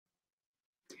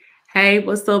Hey,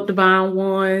 what's up, Divine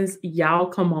Ones? Y'all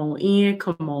come on in,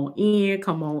 come on in,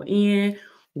 come on in.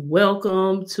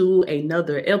 Welcome to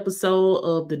another episode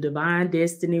of the Divine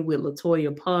Destiny with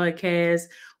Latoya podcast.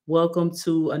 Welcome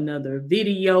to another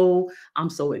video. I'm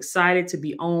so excited to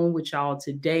be on with y'all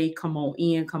today. Come on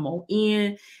in, come on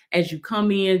in. As you come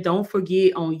in, don't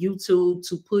forget on YouTube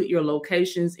to put your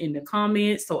locations in the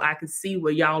comments so I can see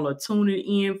where y'all are tuning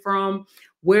in from.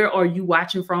 Where are you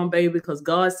watching from, baby? Because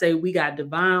God say we got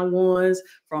divine ones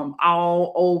from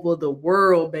all over the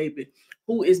world, baby.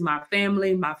 Who is my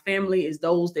family? My family is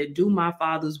those that do my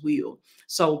Father's will.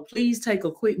 So please take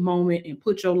a quick moment and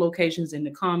put your locations in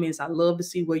the comments. I love to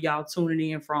see where y'all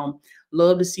tuning in from.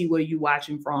 Love to see where you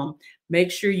watching from. Make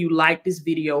sure you like this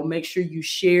video. Make sure you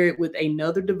share it with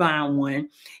another divine one.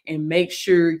 And make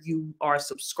sure you are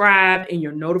subscribed and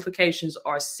your notifications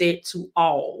are set to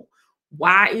all.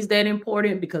 Why is that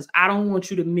important? Because I don't want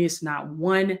you to miss not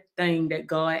one thing that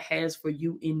God has for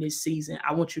you in this season.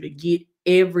 I want you to get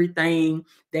everything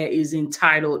that is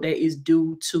entitled, that is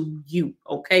due to you.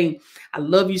 Okay. I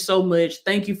love you so much.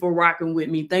 Thank you for rocking with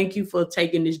me. Thank you for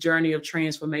taking this journey of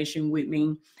transformation with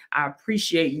me. I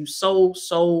appreciate you so,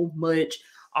 so much.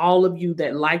 All of you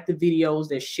that like the videos,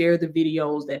 that share the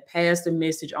videos, that pass the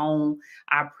message on.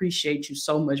 I appreciate you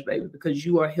so much, baby, because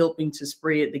you are helping to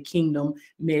spread the kingdom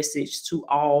message to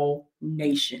all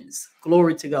nations.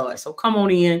 Glory to God. So come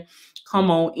on in. Come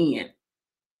on in.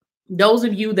 Those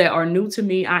of you that are new to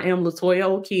me, I am Latoya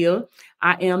Okia.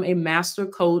 I am a master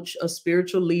coach, a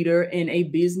spiritual leader, and a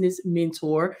business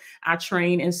mentor. I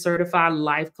train and certify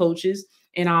life coaches,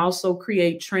 and I also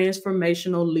create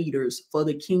transformational leaders for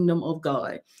the kingdom of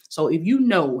God. So if you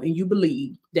know and you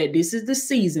believe that this is the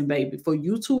season, baby, for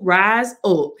you to rise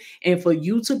up and for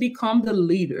you to become the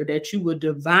leader that you were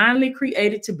divinely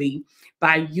created to be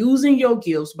by using your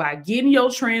gifts, by getting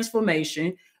your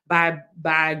transformation, by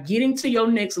getting to your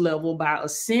next level, by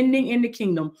ascending in the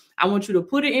kingdom, I want you to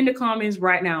put it in the comments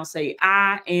right now. Say,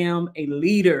 I am a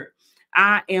leader.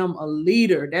 I am a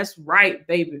leader. That's right,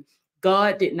 baby.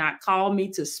 God did not call me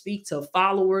to speak to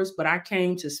followers, but I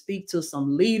came to speak to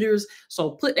some leaders. So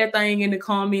put that thing in the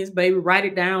comments, baby. Write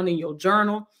it down in your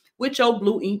journal with your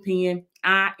blue ink pen.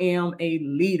 I am a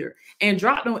leader. And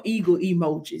drop them eagle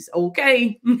emojis,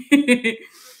 okay?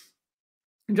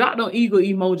 Drop those eagle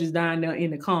emojis down there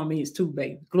in the comments too,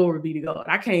 baby. Glory be to God.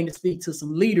 I came to speak to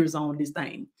some leaders on this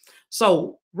thing.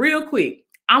 So real quick,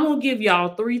 I'm going to give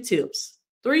y'all three tips.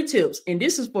 And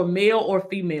this is for male or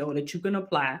female that you can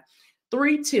apply.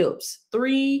 3 tips,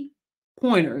 3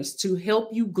 pointers to help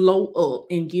you glow up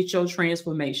and get your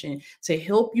transformation, to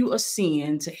help you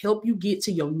ascend, to help you get to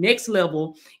your next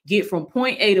level, get from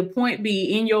point A to point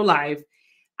B in your life.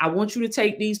 I want you to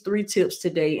take these 3 tips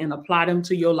today and apply them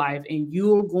to your life, and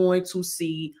you're going to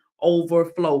see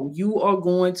overflow. You are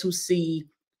going to see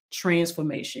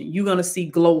transformation. You're going to see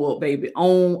glow up, baby,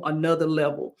 on another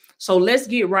level. So let's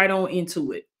get right on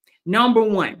into it. Number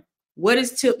 1. What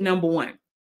is tip number 1?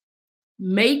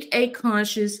 Make a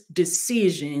conscious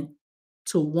decision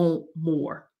to want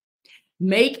more.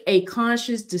 Make a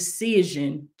conscious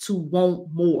decision to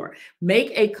want more.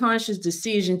 Make a conscious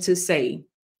decision to say,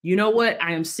 you know what?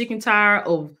 I am sick and tired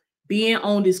of being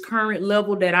on this current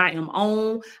level that I am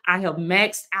on. I have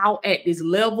maxed out at this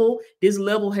level. This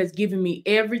level has given me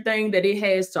everything that it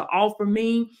has to offer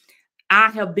me. I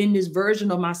have been this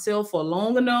version of myself for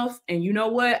long enough. And you know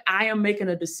what? I am making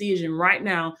a decision right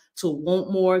now to want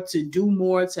more, to do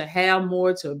more, to have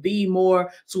more, to be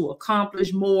more, to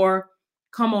accomplish more.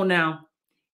 Come on now.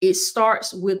 It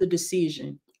starts with a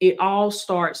decision. It all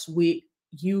starts with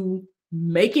you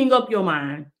making up your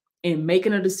mind and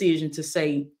making a decision to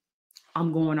say,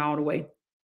 I'm going all the way.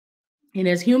 And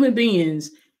as human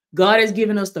beings, God has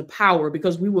given us the power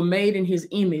because we were made in his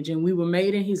image and we were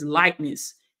made in his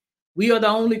likeness. We are the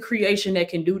only creation that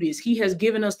can do this. He has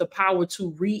given us the power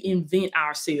to reinvent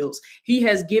ourselves. He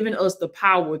has given us the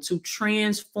power to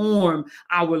transform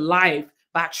our life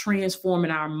by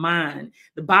transforming our mind.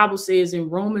 The Bible says in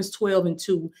Romans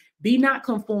 12:2, be not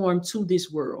conformed to this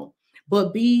world,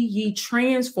 but be ye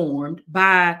transformed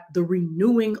by the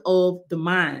renewing of the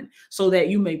mind, so that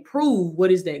you may prove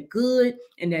what is that good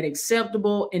and that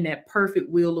acceptable and that perfect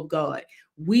will of God.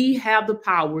 We have the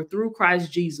power through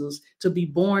Christ Jesus to be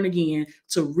born again,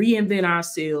 to reinvent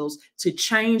ourselves, to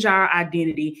change our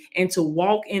identity, and to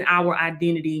walk in our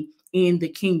identity in the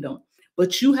kingdom.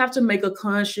 But you have to make a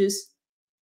conscious,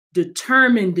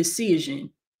 determined decision.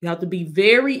 You have to be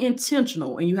very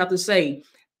intentional, and you have to say,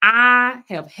 I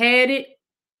have had it.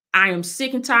 I am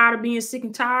sick and tired of being sick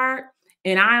and tired,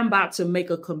 And I am about to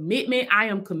make a commitment. I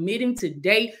am committing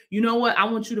today. You know what? I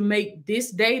want you to make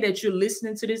this day that you're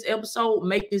listening to this episode,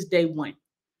 make this day one.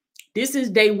 This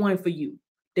is day one for you,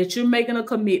 that you're making a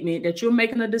commitment, that you're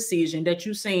making a decision, that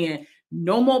you're saying,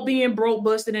 no more being broke,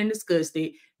 busted, and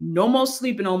disgusted. No more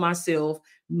sleeping on myself.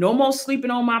 No more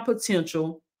sleeping on my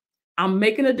potential. I'm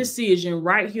making a decision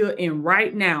right here and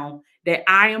right now that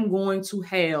I am going to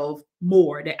have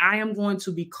more, that I am going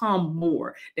to become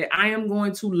more, that I am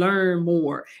going to learn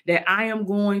more, that I am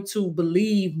going to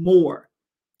believe more.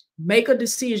 Make a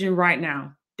decision right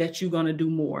now that you're going to do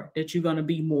more, that you're going to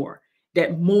be more,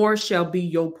 that more shall be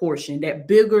your portion, that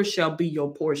bigger shall be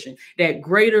your portion, that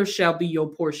greater shall be your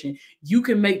portion. You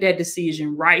can make that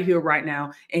decision right here, right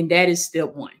now. And that is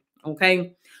step one.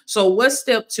 Okay. So what's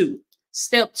step two?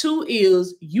 Step two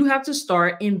is you have to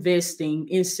start investing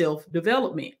in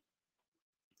self-development.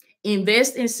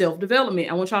 Invest in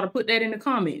self-development. I want y'all to put that in the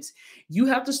comments. You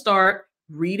have to start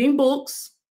reading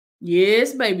books.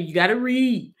 Yes, baby, you got to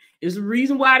read. There's a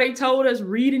reason why they told us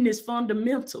reading is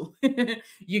fundamental.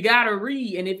 You got to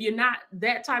read. And if you're not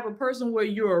that type of person where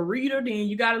you're a reader, then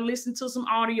you got to listen to some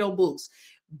audio books.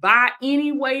 By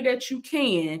any way that you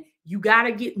can, you got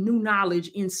to get new knowledge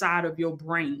inside of your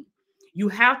brain. You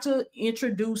have to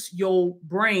introduce your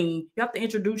brain. You have to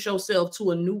introduce yourself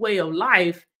to a new way of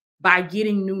life by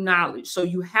getting new knowledge. So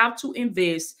you have to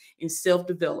invest in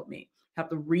self-development. You have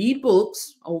to read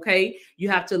books, okay? You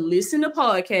have to listen to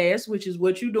podcasts, which is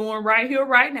what you're doing right here,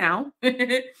 right now.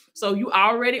 So you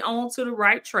already on to the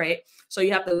right track. So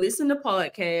you have to listen to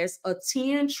podcasts,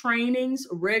 attend trainings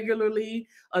regularly,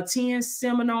 attend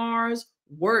seminars,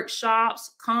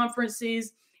 workshops,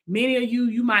 conferences. Many of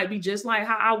you might be just like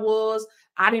how I was.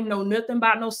 I didn't know nothing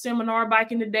about no seminar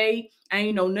back in the day. I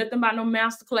ain't know nothing about no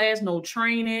masterclass, no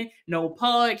training, no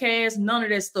podcast, none of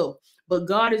that stuff. But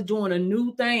God is doing a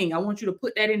new thing. I want you to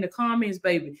put that in the comments,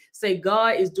 baby. Say,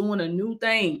 God is doing a new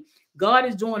thing. God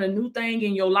is doing a new thing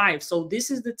in your life. So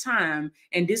this is the time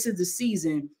and this is the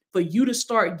season for you to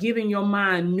start giving your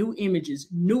mind new images,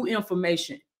 new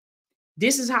information.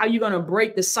 This is how you're going to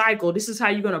break the cycle. This is how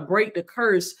you're going to break the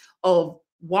curse of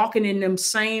walking in them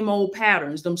same old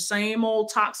patterns, them same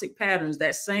old toxic patterns,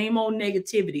 that same old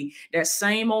negativity, that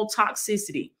same old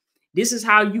toxicity. This is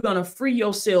how you're going to free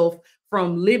yourself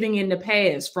from living in the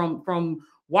past, from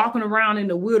walking around in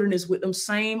the wilderness with them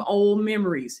same old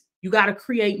memories. You got to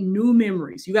create new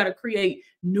memories. You got to create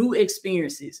new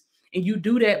experiences. And you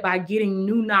do that by getting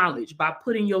new knowledge, by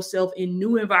putting yourself in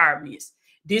new environments.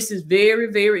 This is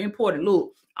very, very important.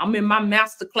 Look, I'm in my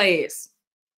master class.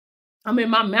 I'm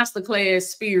in my masterclass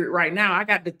spirit right now. I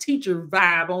got the teacher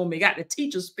vibe on me, got the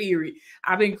teacher spirit.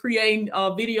 I've been creating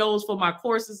videos for my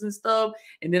courses and stuff.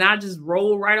 And then I just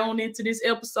roll right on into this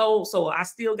episode. So I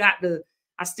still got the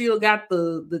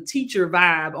teacher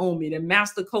vibe on me, the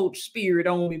master coach spirit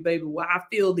on me, baby, where I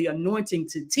feel the anointing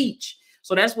to teach.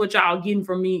 So that's what y'all getting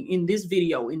from me in this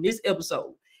video, in this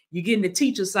episode. You're getting the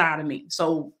teacher side of me.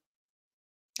 So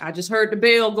I just heard the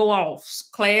bell go off.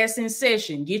 Class in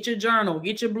session. Get your journal.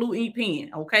 Get your blue ink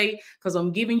pen, okay? Because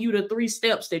I'm giving you the 3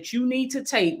 steps that you need to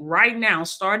take right now,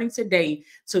 starting today,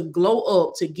 to glow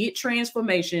up, to get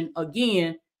transformation.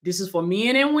 Again, this is for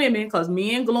men and women, because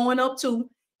men glowing up too.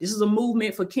 This is a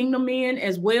movement for kingdom men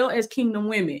as well as kingdom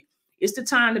women. It's the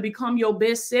time to become your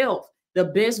best self, the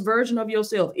best version of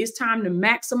yourself. It's time to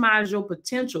maximize your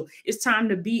potential. It's time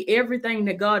to be everything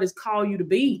that God has called you to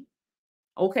be.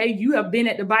 Okay, you have been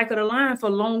at the back of the line for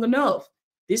long enough.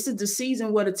 This is the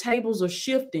season where the tables are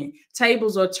shifting.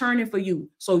 Tables are turning for you.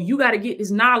 So you got to get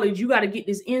this knowledge. You got to get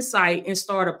this insight and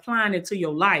start applying it to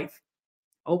your life.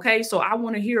 Okay, so I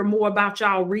want to hear more about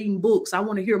y'all reading books. I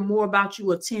want to hear more about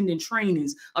you attending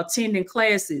trainings, attending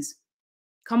classes.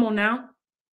 Come on now.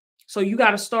 So you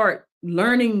got to start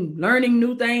learning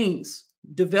new things,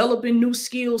 developing new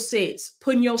skill sets,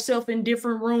 putting yourself in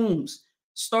different rooms.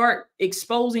 Start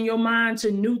exposing your mind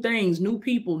to new things, new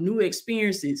people, new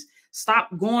experiences. Stop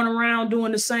going around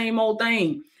doing the same old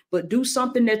thing, but do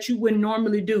something that you wouldn't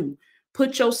normally do.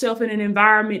 Put yourself in an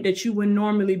environment that you wouldn't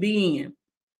normally be in.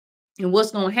 And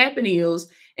what's going to happen is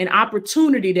an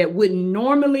opportunity that wouldn't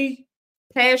normally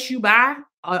pass you by,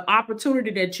 an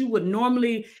opportunity that you would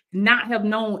normally not have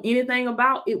known anything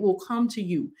about, it will come to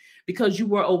you because you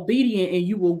were obedient and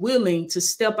you were willing to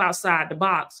step outside the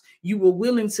box. You were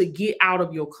willing to get out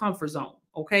of your comfort zone.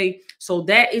 Okay. So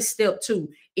that is step 2.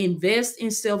 Invest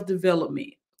in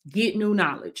self-development. Get new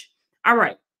knowledge. All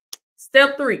right.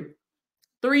 Step 3.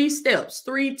 3 steps,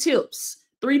 3 tips,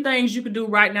 3 things you can do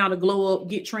right now to glow up,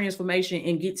 get transformation,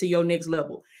 and get to your next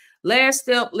level. Last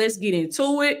step, let's get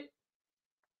into it.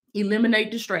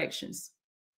 Eliminate distractions.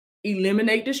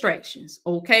 Eliminate distractions.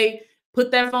 Okay.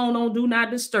 Put that phone on do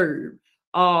not disturb.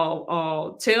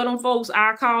 Tell them folks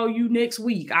I'll call you next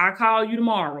week. I'll call you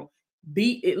tomorrow.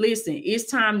 Listen, it's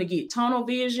time to get tunnel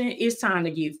vision. It's time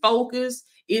to get focused.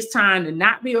 It's time to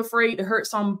not be afraid to hurt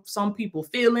some people's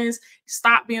feelings.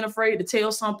 Stop being afraid to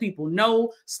tell some people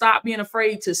no. Stop being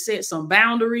afraid to set some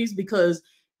boundaries, because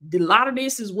a lot of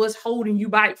this is what's holding you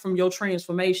back from your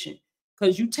transformation.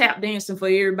 Because you tap dancing for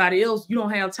everybody else, you don't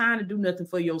have time to do nothing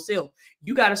for yourself.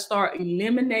 You got to start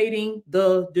eliminating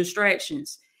the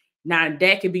distractions. Now,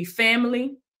 that could be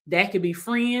family, that could be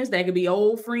friends, that could be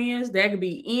old friends, that could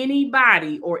be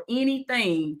anybody or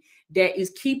anything that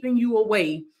is keeping you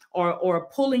away or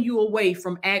pulling you away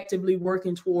from actively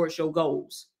working towards your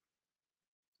goals.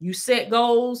 You set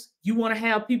goals, you want to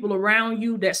have people around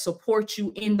you that support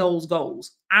you in those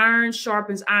goals. Iron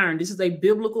sharpens iron. This is a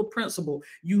biblical principle.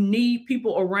 You need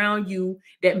people around you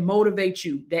that motivate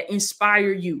you, that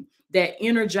inspire you, that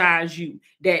energize you,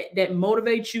 that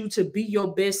motivate you to be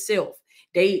your best self.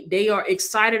 They are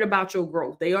excited about your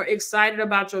growth. They are excited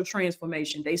about your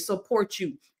transformation. They support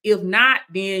you. If not,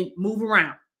 then move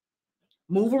around.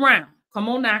 Move around. Come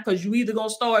on now, because you either gonna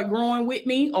start growing with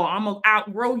me or I'm gonna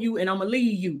outgrow you and I'm gonna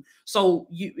leave you. So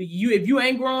you if you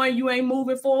ain't growing, you ain't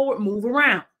moving forward, move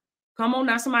around. Come on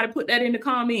now, somebody put that in the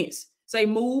comments. Say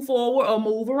move forward or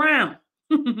move around.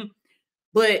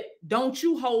 But don't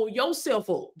you hold yourself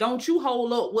up. Don't you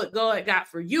hold up what God got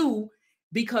for you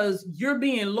because you're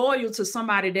being loyal to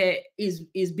somebody that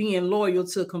is being loyal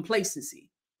to complacency.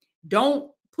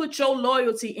 Don't put your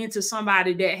loyalty into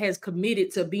somebody that has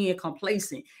committed to being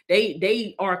complacent.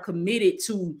 They are committed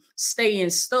to staying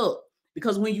stuck,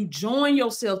 because when you join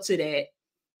yourself to that,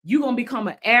 you're going to become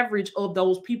an average of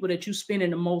those people that you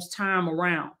spending the most time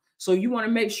around. So you want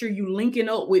to make sure you linking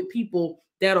up with people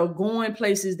that are going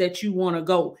places that you want to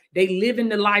go. They live in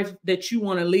the life that you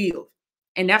want to live.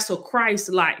 And that's a Christ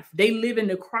life. They live in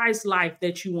the Christ life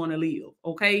that you want to live.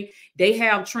 Okay. They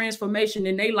have transformation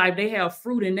in their life. They have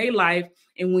fruit in their life.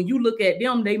 And when you look at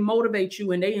them, they motivate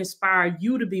you and they inspire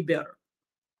you to be better.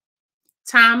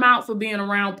 Time out for being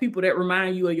around people that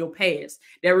remind you of your past,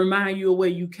 that remind you of where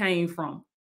you came from.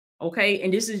 Okay.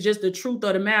 And this is just the truth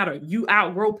of the matter. You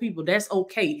outgrow people. That's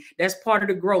okay. That's part of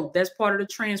the growth. That's part of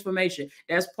the transformation.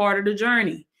 That's part of the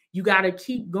journey. You got to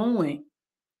keep going.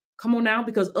 Come on now,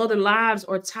 because other lives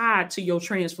are tied to your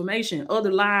transformation.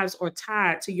 Other lives are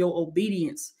tied to your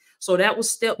obedience. So that was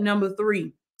step number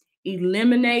 3.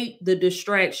 Eliminate the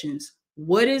distractions.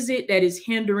 What is it that is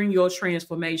hindering your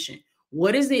transformation?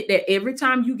 What is it that every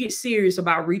time you get serious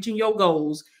about reaching your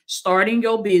goals, starting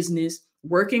your business,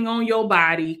 working on your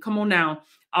body, come on now,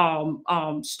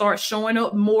 start showing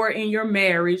up more in your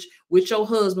marriage, with your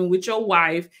husband, with your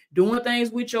wife, doing things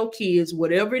with your kids,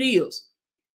 whatever it is.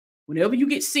 Whenever you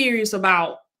get serious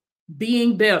about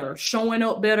being better, showing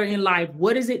up better in life,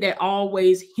 what is it that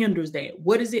always hinders that?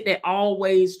 What is it that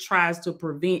always tries to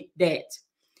prevent that?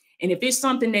 And if it's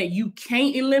something that you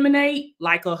can't eliminate,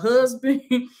 like a husband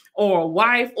or a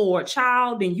wife or a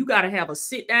child, then you got to have a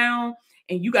sit down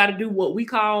and you got to do what we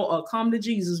call a come to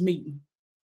Jesus meeting.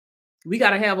 We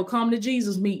got to have a come to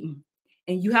Jesus meeting.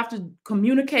 And you have to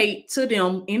communicate to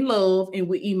them in love and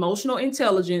with emotional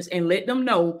intelligence and let them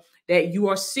know that you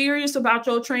are serious about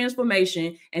your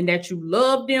transformation and that you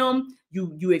love them.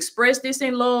 You express this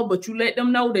in love, but you let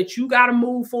them know that you got to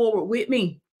move forward with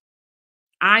me.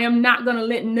 I am not going to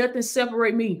let nothing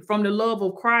separate me from the love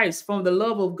of Christ, from the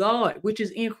love of God, which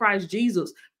is in Christ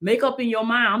Jesus. Make up in your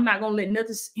mind, I'm not going to let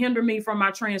nothing hinder me from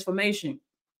my transformation.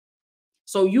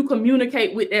 So you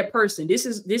communicate with that person. This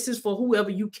is for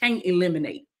whoever you can't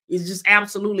eliminate. It's just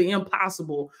absolutely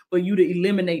impossible for you to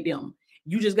eliminate them.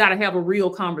 You just got to have a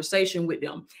real conversation with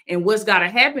them. And what's got to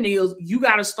happen is you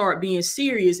got to start being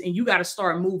serious and you got to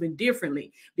start moving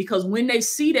differently, because when they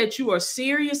see that you are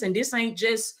serious and this ain't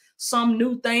just some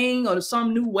new thing or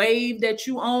some new wave that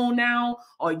you own now,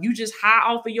 or you just high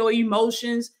off of your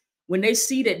emotions, when they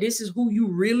see that this is who you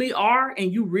really are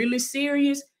and you really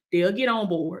serious, they'll get on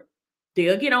board.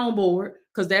 They'll get on board,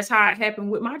 because that's how it happened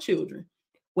with my children.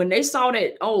 When they saw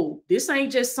that, oh, this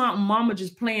ain't just something mama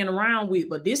just playing around with,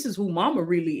 but this is who mama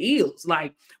really is.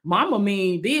 Like, mama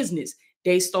mean business.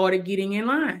 They started getting in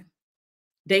line.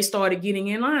 They started getting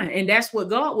in line. And that's what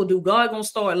God will do. God gonna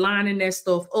start lining that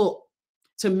stuff up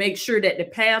to make sure that the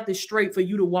path is straight for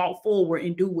you to walk forward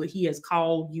and do what he has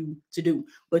called you to do.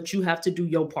 But you have to do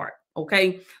your part.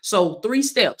 Okay. So 3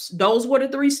 steps. Those were the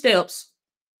 3 steps.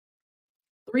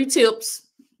 3 tips.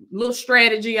 Little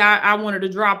strategy I wanted to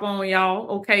drop on y'all.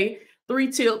 Okay.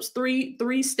 3 tips,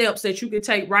 three steps that you can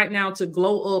take right now to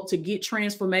glow up, to get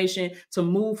transformation, to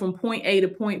move from point A to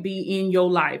point B in your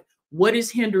life. What is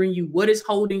hindering you? What is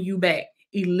holding you back?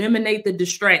 Eliminate the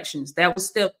distractions. That was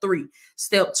step 3.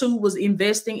 Step 2 was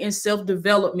investing in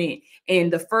self-development.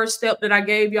 And the first step that I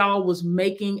gave y'all was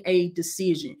making a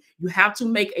decision. You have to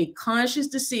make a conscious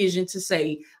decision to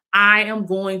say, I am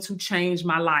going to change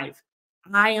my life.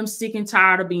 I am sick and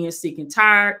tired of being sick and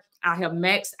tired. I have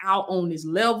maxed out on this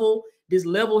level. This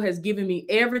level has given me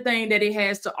everything that it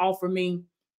has to offer me.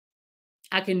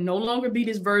 I can no longer be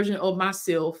this version of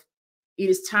myself. It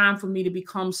is time for me to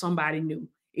become somebody new.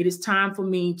 It is time for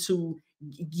me to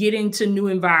get into new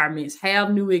environments,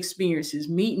 have new experiences,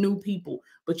 meet new people.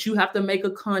 But you have to make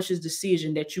a conscious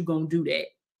decision that you're going to do that.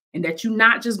 And that you're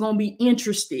not just going to be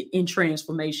interested in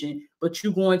transformation, but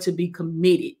you're going to be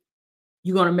committed.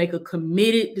 You're going to make a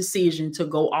committed decision to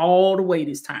go all the way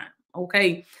this time.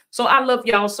 Okay. So I love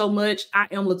y'all so much. I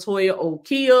am Latoya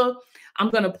Okia. I'm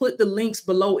going to put the links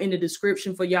below in the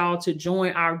description for y'all to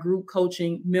join our group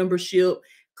coaching membership.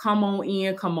 Come on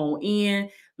in. Come on in.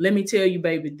 Let me tell you,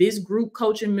 baby, this group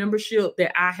coaching membership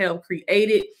that I have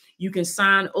created, you can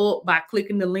sign up by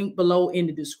clicking the link below in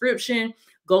the description.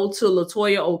 Go to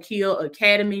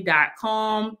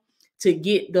LatoyaOkiaAcademy.com to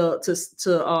get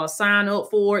the sign up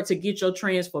for it, to get your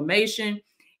transformation.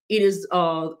 It is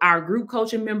our group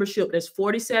coaching membership that's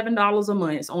 $47 a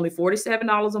month. It's only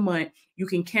 $47 a month. You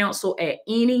can cancel at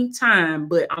any time,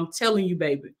 but I'm telling you,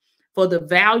 baby, for the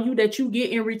value that you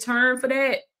get in return for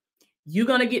that, you're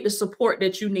going to get the support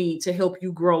that you need to help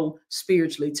you grow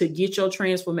spiritually, to get your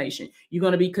transformation. You're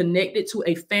going to be connected to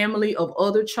a family of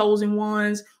other chosen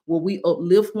ones where we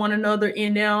uplift one another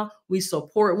in there. We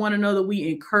support one another.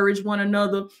 We encourage one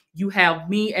another. You have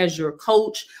me as your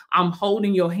coach. I'm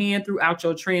holding your hand throughout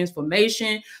your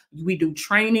transformation. We do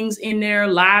trainings in there,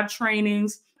 live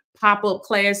trainings, pop-up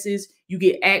classes. You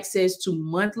get access to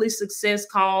monthly success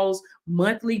calls,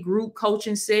 monthly group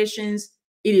coaching sessions.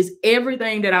 It is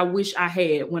everything that I wish I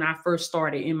had when I first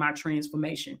started in my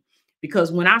transformation.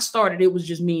 Because when I started, it was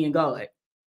just me and God.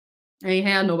 I ain't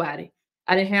have nobody.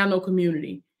 I didn't have no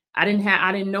community. I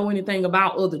didn't know anything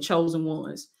about other chosen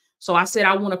ones. So I said,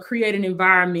 I want to create an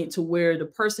environment to where the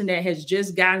person that has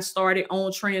just gotten started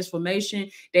on transformation,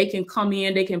 they can come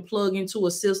in, they can plug into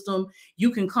a system.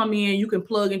 You can come in, you can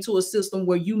plug into a system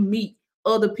where you meet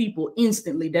other people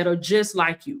instantly that are just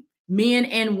like you. Men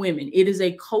and women. It is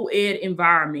a co-ed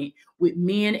environment with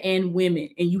men and women.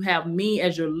 And you have me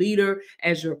as your leader,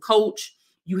 as your coach.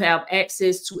 You have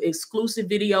access to exclusive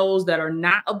videos that are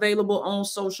not available on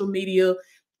social media.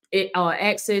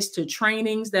 Access to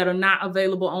trainings that are not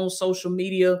available on social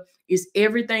media. Is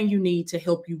everything you need to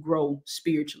help you grow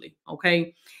spiritually.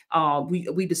 Okay.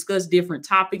 We discuss different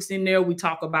topics in there. We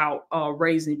talk about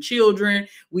raising children.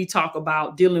 We talk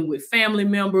about dealing with family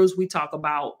members. We talk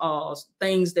about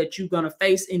things that you're going to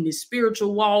face in this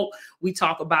spiritual walk. We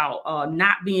talk about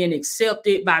not being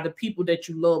accepted by the people that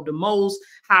you love the most,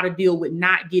 how to deal with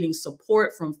not getting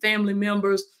support from family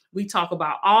members. We talk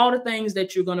about all the things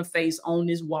that you're going to face on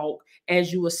this walk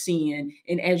as you ascend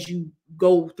and as you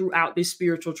go throughout this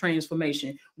spiritual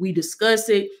transformation. We discuss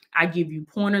it. I give you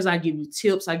pointers. I give you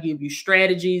tips. I give you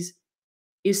strategies.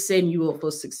 It's setting you up for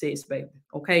success, baby.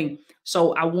 Okay.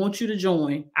 So I want you to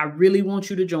join. I really want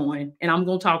you to join. And I'm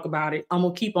going to talk about it. I'm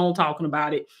going to keep on talking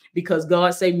about it because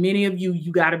God say many of you,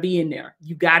 you got to be in there.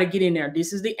 You got to get in there.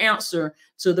 This is the answer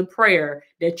to the prayer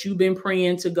that you've been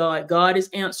praying to God. God is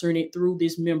answering it through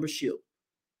this membership.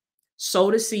 Sow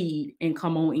the seed and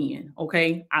come on in.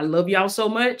 Okay. I love y'all so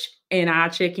much. And I'll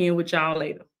check in with y'all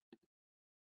later.